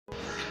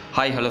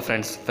Hi hello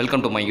friends,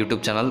 welcome to my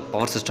YouTube channel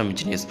power system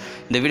engineers.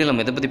 இந்த வீடியோவில்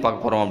நம்ம எதை பற்றி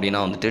பார்க்க போகிறோம்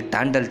அப்படின்னா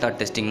டான் டெல்டா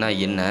டெஸ்டிங்னா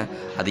என்ன,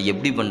 அது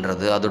எப்படி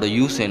பண்ணுறது, அதோட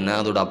யூஸ் என்ன,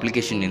 அதோட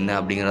அப்ளிகேஷன் என்ன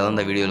அப்படிங்கிறத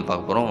இந்த வீடியோவில்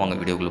பார்க்க போகிறோம். வாங்க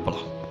வீடியோக்குள்ளே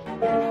போகலாம்.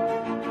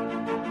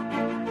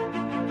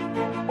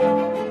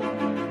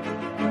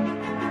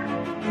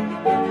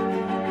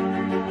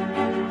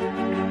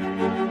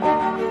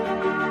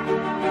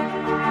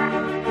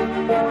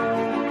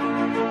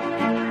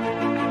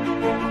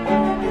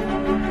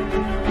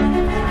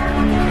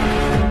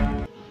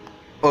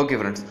 ஓகே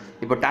ஃப்ரெண்ட்ஸ்,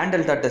 இப்போ டான்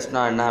டெல்டா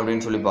டெஸ்ட்னா என்ன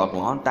அப்படின்னு சொல்லி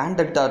பார்க்கலாம். டான்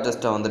டெல்டா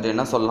டெஸ்ட்டை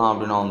என்ன சொல்லலாம்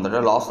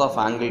அப்படின்னா லாஸ் ஆஃப்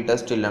ஆங்கிள்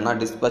டெஸ்ட் இல்லைனா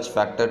டிஸ்பேச்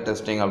ஃபேக்டர்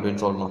டெஸ்டிங்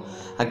அப்படின்னு சொல்லலாம்.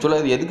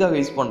 ஆக்சுவலாக இது எதுக்காக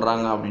யூஸ்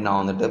பண்ணுறாங்க அப்படின்னா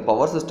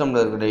பவர்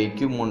சிஸ்டமில் இருக்கிற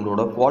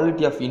எக்யூப்மெண்ட்டோட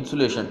குவாலிட்டி ஆஃப்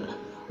இன்சுலேஷன்,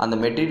 அந்த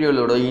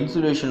மெட்டீரியலோட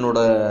இன்சுலேஷனோட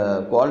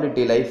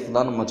குவாலிட்டி லைஃப்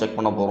தான் நம்ம செக்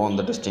பண்ண போகிறோம்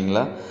இந்த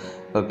டெஸ்டிங்கில்.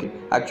 ஓகே,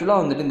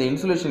 ஆக்சுவலாக இந்த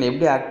இன்சுலேஷன்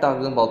எப்படி ஆக்ட்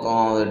ஆகுதுன்னு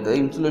பார்த்தோம்.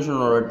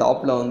 இன்சுலேஷனோட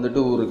டாப்பில்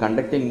ஒரு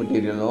கண்டக்டிங்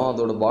மெட்டீரியலும்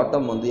அதோட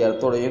பாட்டம்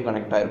எர்த்தோடையும்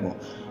கனெக்ட் ஆகிருக்கும்.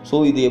 ஸோ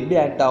இது எப்படி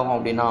ஆக்ட் ஆகும்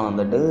அப்படின்னா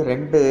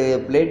ரெண்டு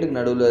பிளேட்டுக்கு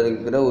நடுவில்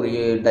இருக்கிற ஒரு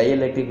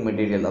டயலெக்ட்ரிக்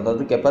மெட்டீரியல்,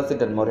 அதாவது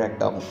கெப்பாசிட்டர் மாதிரி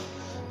ஆக்ட் ஆகும்.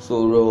 ஸோ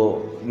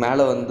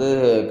மேலே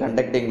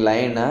கண்டக்டிங்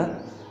லைனை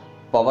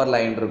பவர்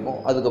லைன் இருக்கும்,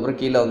 அதுக்கப்புறம்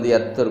கீழே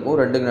எர்த் இருக்கும்,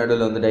 ரெண்டுக்கு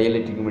நடுவில்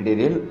டயலெக்ட்ரிக்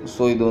மெட்டீரியல்.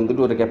 ஸோ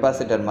இது ஒரு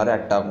கெப்பாசிட்டர் மாதிரி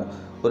ஆக்ட் ஆகும்,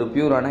 ஒரு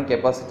பியூரான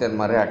கெப்பாசிட்டர்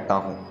மாதிரி ஆக்ட்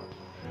ஆகும்.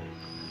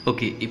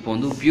 ஓகே, இப்போ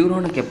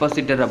பியூரான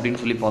கெப்பாசிட்டர் அப்படின்னு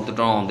சொல்லி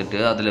பார்த்துட்டோம்.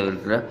 அதில்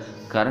இருக்கிற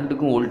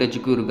கரண்ட்டுக்கும்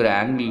வோல்டேஜுக்கும் இருக்கிற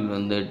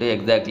angle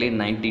exactly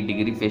 90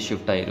 degree face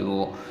shift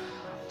ஆகிருக்கும்.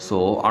 ஸோ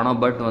ஆனால்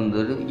பட்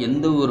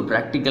எந்த ஒரு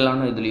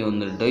ப்ராக்டிக்கலான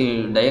இதுலேயும்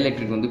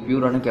டயலெக்ட்ரிக்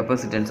பியூரான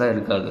கெப்பாசிட்டன்ஸாக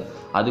இருக்காது.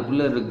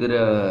 அதுக்குள்ளே இருக்கிற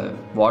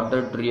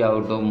வாட்டர் ட்ரீ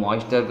ஆகட்டும்,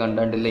 மாய்ஸ்டர்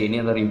கண்டென்ட் இல்லை எனி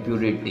அதர்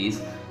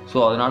இம்ப்யூரிட்டிஸ். ஸோ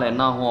அதனால்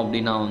என்ன ஆகும்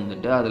அப்படின்னா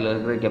அதில்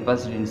இருக்கிற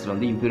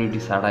கெப்பாசிட்டன்ஸில்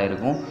இம்ப்யூரிட்டிஸ் ஆட்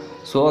ஆகிருக்கும்.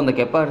 ஸோ அந்த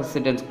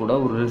கெப்பாசிட்டன்ஸ் கூட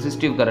ஒரு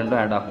ரெசிஸ்டிவ்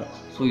கரண்ட்டும் ஆட் ஆகும்.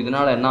 ஸோ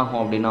இதனால் என்ன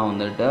ஆகும் அப்படின்னா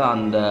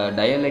அந்த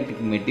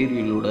dielectric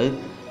மெட்டீரியலோட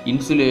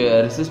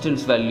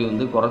resistance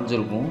value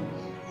குறைஞ்சிருக்கும்.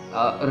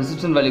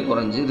 Resistance value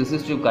குறைஞ்சி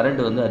ரெசிஸ்டிவ்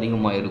கரண்ட்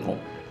அதிகமாக இருக்கும்.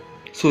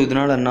 ஸோ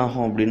இதனால் என்ன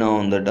ஆகும் அப்படின்னா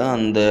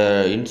அந்த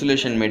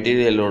இன்சுலேஷன்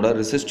மெட்டீரியலோட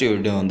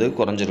ரெசிஸ்டிவிட்டி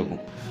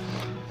குறைஞ்சிருக்கும்.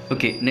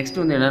 ஓகே, நெக்ஸ்ட்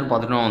என்னென்னு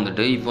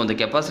பார்த்துட்டோம். இப்போ அந்த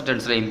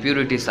கெப்பாசிட்டன்ஸில்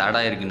இம்ப்யூரிட்டிஸ் ஆட்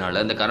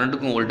ஆகிருக்கனால அந்த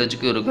கரண்ட்டுக்கும்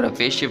வோல்டேஜுக்கும் இருக்கிற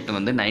ஃபேஸ் ஷிஃப்ட்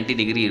 90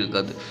 டிகிரி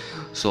இருக்காது.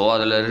 ஸோ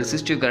அதில்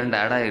ரெசிஸ்டிவ் கரண்ட்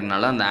ஆட்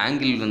ஆகிருக்கனால அந்த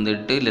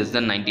ஆங்கிள் லெஸ்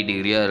தென் 90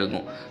 டிகிரியாக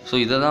இருக்கும். ஸோ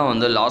இதை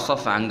தான் லாஸ்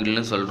ஆஃப்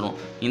ஆங்கிள்னு சொல்கிறோம்.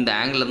 இந்த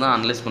ஆங்கிளில் தான்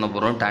அனலைஸ் பண்ண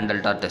போகிறோம் டான்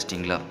டெல்டா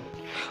டெஸ்டிங்கில்.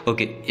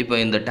 ஓகே, இப்போ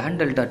இந்த டான்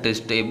டெல்டா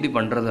டெஸ்ட் எப்படி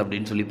பண்ணுறது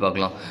அப்படின்னு சொல்லி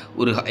பார்க்கலாம்.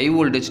 ஒரு high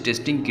voltage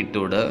testing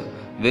கிட்டோட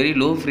very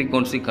low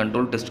frequency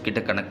control test கிட்ட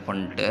கனெக்ட்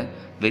பண்ணிட்டு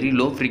வெரி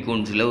லோ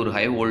ஃப்ரீக்வன்சியில் ஒரு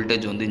ஹை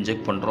வோல்டேஜ்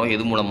இன்ஜெக்ட் பண்ணுறோம்.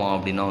 எது மூலமாக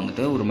அப்படின்னா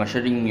ஒரு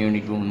மெஷரிங்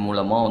யூனிட்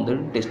மூலமாக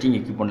டெஸ்டிங்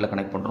எக்யூப்மெண்ட்டில்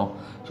கனெக்ட் பண்ணுறோம்.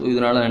 ஸோ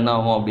இதனால் என்ன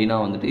ஆகும் அப்படின்னா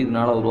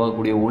இதனால்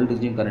உருவாகக்கூடிய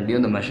வோல்டேஜையும்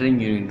கரண்ட்டையும் அந்த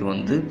மெஷரிங்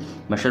யூனிட்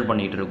மெஷர்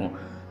பண்ணிகிட்டு இருக்கும்.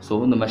 ஸோ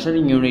இந்த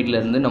மெஷரிங்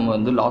யூனிட்லேருந்து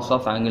நம்ம லாஸ்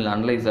ஆஃப் ஆங்கிள்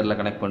அனலைசரில்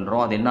கனெக்ட்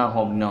பண்ணுறோம். அது என்ன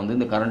ஆகும் அப்படின்னா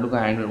இந்த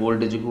கரண்ட்டுக்கும் ஆங்கிள்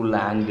வோல்டேஜுக்கும் உள்ள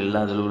ஆங்கிள்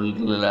அதில்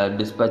உள்ள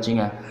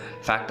டிஸ்பேச்சிங்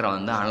ஃபேக்டரை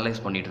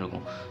அனலைஸ் பண்ணிகிட்டு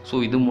இருக்கோம்.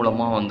 ஸோ இது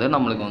மூலமாக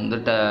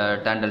நம்மளுக்கு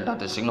டான் டெல்டா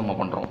டெஸ்டிங் நம்ம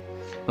பண்ணுறோம்.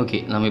 ஓகே,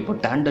 நம்ம இப்போ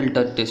டான்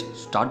டெல்டா டெஸ்ட்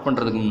ஸ்டார்ட்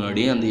பண்ணுறதுக்கு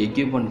முன்னாடி அந்த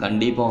எக்யூப்மெண்ட்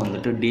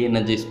கண்டிப்பாக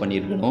டீஎனர்ஜைஸ்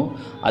பண்ணியிருக்கணும்.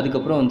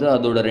 அதுக்கப்புறம்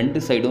அதோட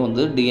ரெண்டு சைடும்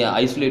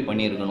ஐசோலேட்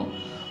பண்ணியிருக்கணும்.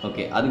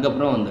 ஓகே,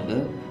 அதுக்கப்புறம்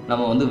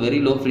நம்ம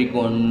வெரி லோ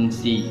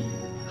ஃப்ரீக்வன்சி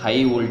ஹை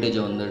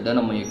வோல்டேஜை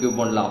நம்ம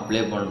எக்யூப்மெண்ட்டில்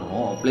அப்ளை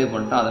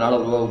பண்ணிட்டு அதனால்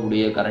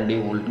உருவாகக்கூடிய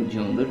கரண்ட்டையும்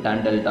வோல்டேஜும்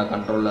Don delta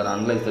controller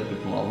analyse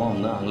circuit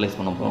மூலமாக அனலைஸ்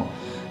பண்ண போகிறோம்.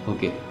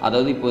 ஓகே,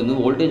 அதாவது இப்போ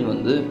voltage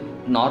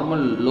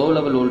normal low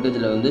level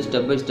வோல்டேஜில்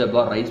step by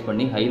ஸ்டெப்பாக ரைஸ்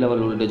பண்ணி ஹை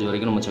லெவல் வோல்டேஜ்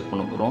வரைக்கும் நம்ம செக்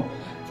பண்ண போகிறோம்.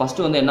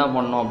 ஃபஸ்ட்டு என்ன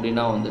பண்ணோம்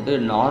அப்படின்னா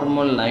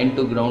நார்மல் லைன்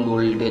டு கிரவுண்ட்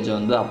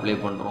வோல்டேஜை அப்ளை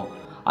பண்ணுறோம்.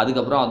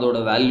 அதுக்கப்புறம் அதோட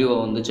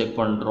வேல்யூவை செக்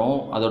பண்ணுறோம்.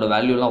 அதோட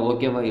வேல்யூலாம்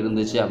ஓகேவாக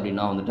இருந்துச்சு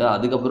அப்படின்னா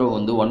அதுக்கப்புறம்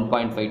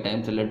 1.5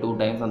 டைம்ஸ் இல்லை 2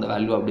 டைம்ஸ் அந்த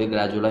வேல்யூ அப்படியே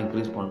கிராஜுவலாக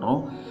இன்க்ரீஸ்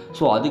பண்ணுறோம்.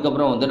 ஸோ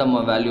அதுக்கப்புறம்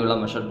நம்ம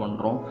வேல்யூலாம் மெஷர்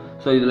பண்ணுறோம்.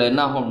 ஸோ இதில்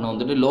என்ன ஆகும்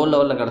அப்படின்னா லோ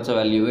லெவலில் கிடச்ச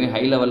வேல்யூவையும்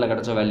ஹை லெவலில்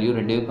கிடச்ச வேல்யூ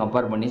ரெண்டையும்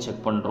கம்பேர் பண்ணி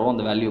செக் பண்ணுறோம்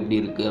அந்த வேல்யூ எப்படி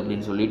இருக்குது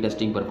அப்படின்னு சொல்லி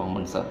testing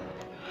பெர்ஃபார்மன்ஸை.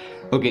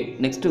 Okay,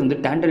 next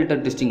Don delta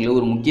டெஸ்டிங்கில்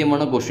ஒரு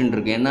முக்கியமான கொஸ்டின்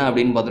இருக்குது. என்ன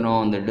அப்படின்னு பார்த்தோன்னா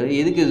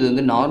எதுக்கு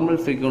இது நார்மல்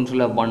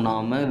ஃப்ரீக்வன்சியில்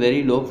பண்ணாமல் வெரி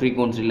லோ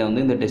ஃப்ரீக்வன்சியில்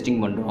இந்த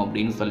டெஸ்டிங் பண்ணுறோம்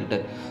அப்படின்னு சொல்லிட்டு.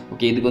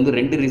 ஓகே, இதுக்கு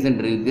ரெண்டு ரீசன்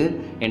இருக்குது.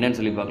 என்னன்னு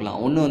சொல்லி பார்க்கலாம்.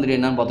 ஒன்று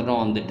என்னென்னு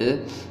பார்த்துட்டோம்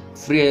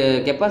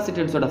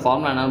கெப்பாசிட்டன்ஸோட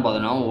ஃபார்முலா என்னென்னு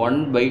பார்த்தோன்னா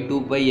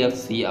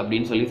 1/2πfc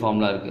அப்படின்னு சொல்லி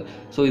ஃபார்முலா இருக்குது.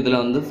 ஸோ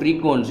இதில்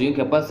ஃப்ரீக்வன்சியும்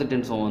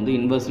கெப்பாசிட்டன்ஸும்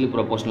இன்வெர்ஸ்லி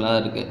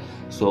ப்ரொபோஷனலாக இருக்குது.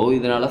 ஸோ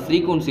இதனால்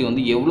ஃப்ரீக்வன்சி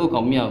எவ்வளோ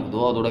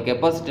கம்மியாகுதோ அதோட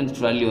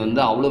கெப்பாசிட்டன்ஸ் வேல்யூ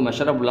அவ்வளோ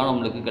மெஷரபுளாக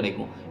நம்மளுக்கு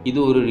கிடைக்கும். இது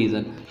ஒரு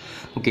ரீசன்.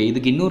 ஓகே,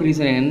 இதுக்கு இன்னொரு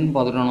ரீசன் என்னென்னு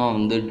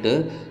பார்த்துட்டோன்னா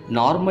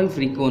normal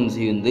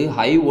frequency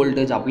high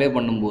voltage apply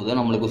பண்ணும்போது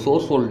நம்மளுக்கு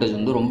சோர்ஸ்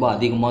வோல்டேஜ் ரொம்ப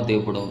அதிகமாக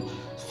தேவைப்படும்.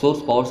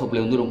 சோர்ஸ் பவர் சப்ளை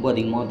ரொம்ப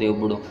அதிகமாக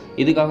தேவைப்படும்.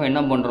 இதுக்காக என்ன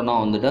பண்ணுறோன்னா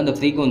அந்த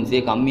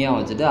ஃப்ரீக்வன்சியை கம்மியாக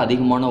வச்சுட்டு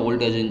அதிகமான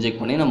வோல்டேஜ் இன்ஜெக்ட்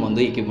பண்ணி நம்ம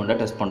எக்யூப்மெண்ட்டை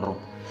டெஸ்ட் பண்ணுறோம்.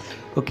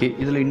 ஓகே,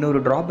 இதில் இன்னொரு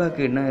ட்ராபேக்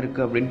என்ன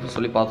இருக்குது அப்படின்னு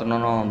சொல்லி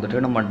பார்த்தோம்னா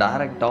வந்துட்டு நம்ம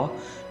டேரெக்டாக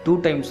 2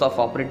 times of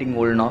operating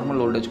normal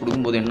voltage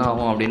கொடுக்கும்போது என்ன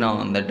ஆகும் அப்படின்னா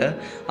வந்துட்டு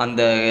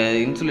அந்த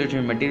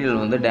இன்சுலேஷன் மெட்டீரியல்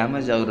வந்து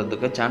டேமேஜ்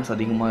ஆகிறதுக்கு சான்ஸ்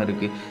அதிகமாக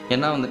இருக்குது.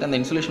 ஏன்னா வந்துட்டு அந்த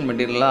இன்சுலேஷன்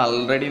மெட்டீரியலில்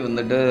ஆல்ரெடி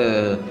வந்துட்டு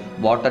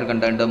வாட்டர்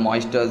கண்டென்ட்,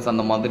 மாய்ஸ்டர்ஸ்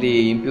அந்த மாதிரி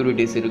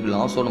இம்ப்யூரிட்டிஸ்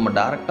இருக்கலாம். ஸோ நம்ம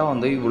டேரெக்டாக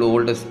வந்து இவ்வளோ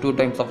voltage 2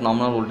 times of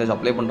normal voltage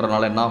apply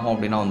பண்ணுறதுனால என்ன ஆகும்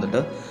அப்படின்னா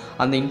வந்துட்டு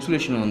அந்த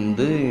இன்சுலேஷன்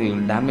வந்து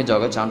டேமேஜ்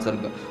ஆக சான்ஸ்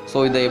இருக்குது. ஸோ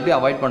இதை எப்படி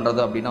அவாய்ட் பண்ணுறது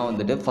அப்படின்னா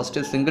வந்துட்டு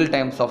ஃபஸ்ட்டு சிங்கிள்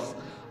டைம்ஸ் ஆஃப்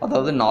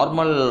அதாவது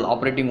நார்மல்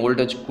ஆப்ரேட்டிங்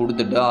வோல்டேஜ்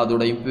கொடுத்துட்டு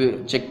அதோட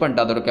செக்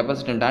பண்ணிட்டு அதோட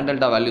capacity tan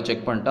delta value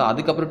check பண்ணிட்டு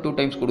அதுக்கப்புறம் 2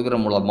 times கொடுக்குற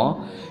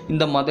மூலமாக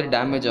இந்த மாதிரி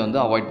டேமேஜை வந்து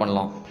அவாய்ட்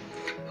பண்ணலாம்.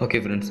 ஓகே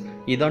ஃப்ரெண்ட்ஸ்,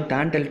 இதான்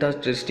tan delta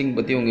டெஸ்டிங்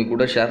பற்றி உங்கள்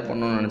கூட ஷேர்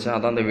பண்ணணும்னு நினச்சேன்.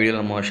 அதான் அந்த வீடியோ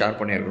நம்ம ஷேர்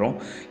பண்ணியிருக்கிறோம்.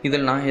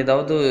 இதில் நான்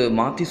ஏதாவது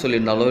மாற்றி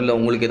சொல்லியிருந்தாலோ இல்லை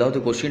உங்களுக்கு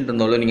ஏதாவது கொஸ்டின்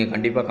இருந்தாலோ நீங்கள்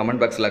கண்டிப்பாக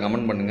கமெண்ட் பாக்ஸில்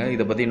கமெண்ட் பண்ணுங்கள்.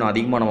 இதை பற்றி இன்னும்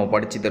அதிகமாக நம்ம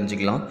படித்து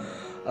தெரிஞ்சுக்கலாம்.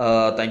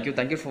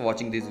 தேங்க்யூ ஃபார்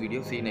வாட்சிங் this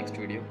video. see you next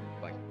video.